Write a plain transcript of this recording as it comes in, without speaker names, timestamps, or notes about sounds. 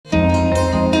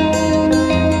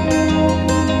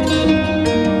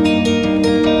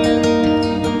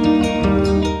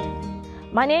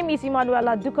My name is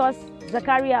Emmanuella Doekoos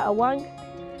Awang.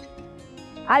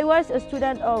 I was a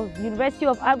student of University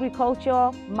of Agriculture,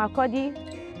 Makurdi,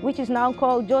 which is now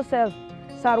called Joseph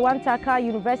Sarwantaka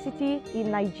University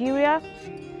in Nigeria.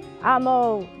 I'm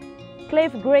a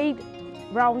Clef grade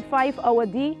round 5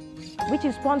 awardee, which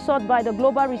is sponsored by the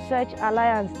Global Research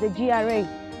Alliance, the GRA,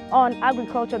 on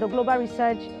agriculture, the Global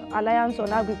Research Alliance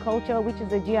on Agriculture, which is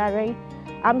the GRA.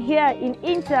 I'm here in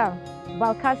INTA,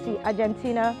 Balcarce,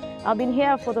 Argentina. I've been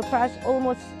here for the past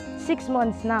almost 6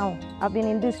 months now. I've been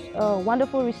in this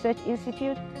wonderful research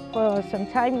institute for some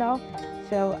time now.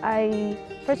 So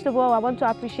first of all, I want to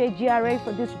appreciate GRA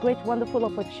for this great, wonderful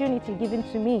opportunity given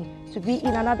to me to be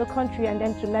in another country and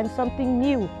then to learn something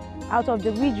new out of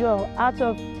the region, out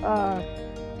of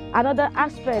another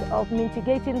aspect of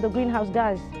mitigating the greenhouse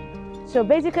gas. So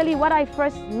basically what I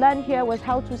first learned here was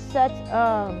how to set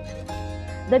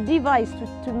the device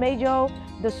to measure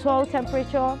the soil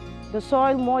temperature, the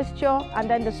soil moisture, and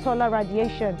then the solar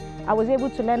radiation. I was able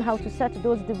to learn how to set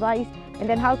those devices and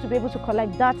then how to be able to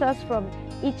collect data from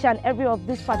each and every of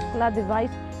this particular device.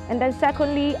 And then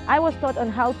secondly, I was taught on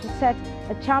how to set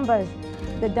the chambers,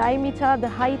 the diameter, the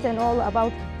height, and all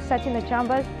about setting the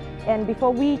chambers. And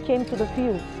before we came to the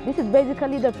field, this is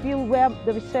basically the field where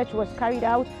the research was carried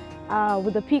out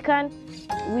with the Pecan.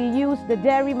 We used the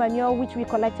dairy manure which we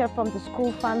collected from the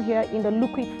school farm here in the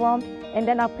liquid form and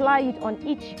then apply it on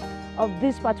each of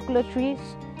these particular trees.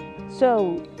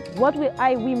 So what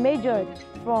we measured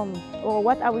from, or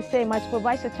what I would say my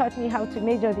supervisor taught me how to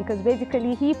measure, because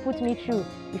basically he put me through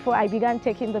before I began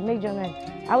taking the measurement.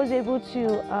 I was able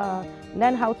to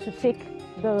learn how to take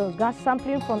the gas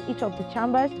sampling from each of the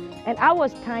chambers, and I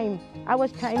was timed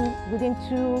within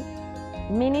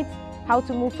 2 minutes how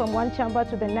to move from one chamber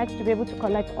to the next to be able to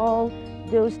collect all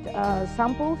those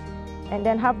samples and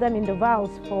then have them in the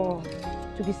vials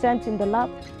to be sent in the lab.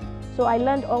 So I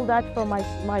learned all that from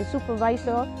my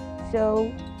supervisor.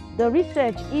 So the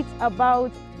research is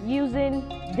about using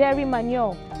dairy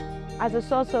manure as a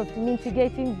source of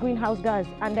mitigating greenhouse gas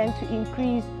and then to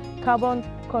increase carbon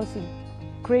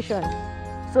concentration.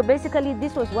 So basically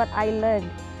this was what I learned,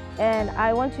 and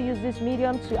I want to use this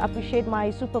medium to appreciate my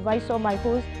supervisor, my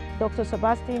host, Dr.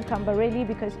 Sebastian Cambarelli,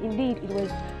 because indeed it was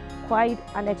quite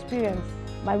an experience.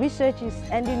 My research is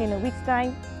ending in a week's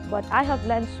time, but I have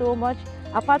learned so much.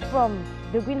 Apart from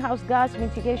the greenhouse gas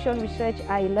mitigation research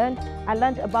I learned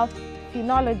about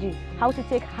phenology, how to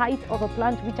take height of a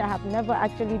plant, which I have never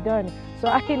actually done. So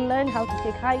I can learn how to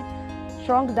take height,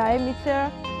 trunk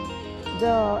diameter,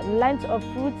 the length of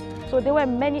fruits. So there were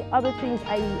many other things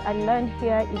I learned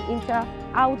here in INTA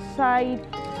outside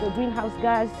the greenhouse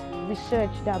gas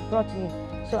research that brought me.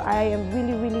 So I am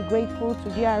really, really grateful to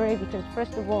GRA because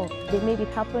first of all, they made it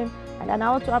happen. And then I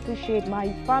want to appreciate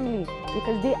my family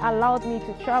because they allowed me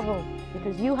to travel,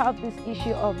 because you have this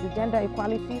issue of the gender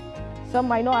equality. Some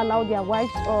might not allow their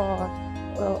wives or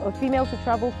a female to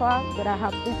travel far, but I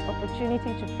have this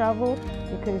opportunity to travel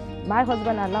because my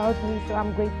husband allowed me, so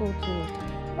I'm grateful to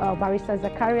Barrister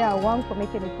Zakaria Awang for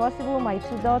making it possible, my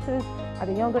 2 daughters at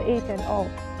a younger age and all.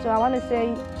 So I want to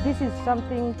say this is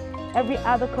something every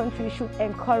other country should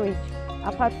encourage.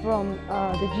 Apart from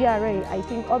the GRA, I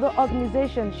think other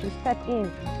organizations should step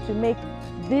in to make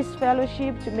this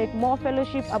fellowship, to make more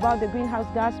fellowship about the greenhouse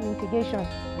gas mitigation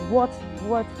worth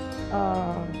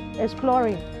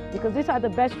exploring, because these are the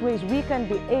best ways we can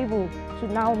be able to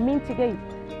now mitigate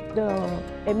the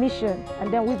emission,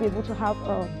 and then we'll be able to have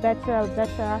a better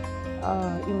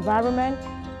environment,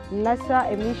 lesser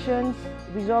emissions,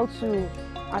 result to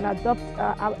an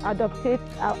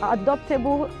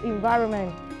adaptable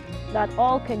environment that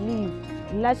all can live,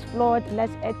 less flood, less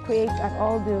earthquakes, and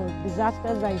all the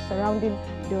disasters that is surrounding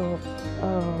the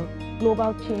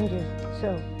global changes.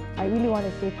 So I really want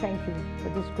to say thank you for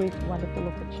this great, wonderful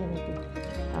opportunity.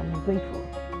 I'm grateful.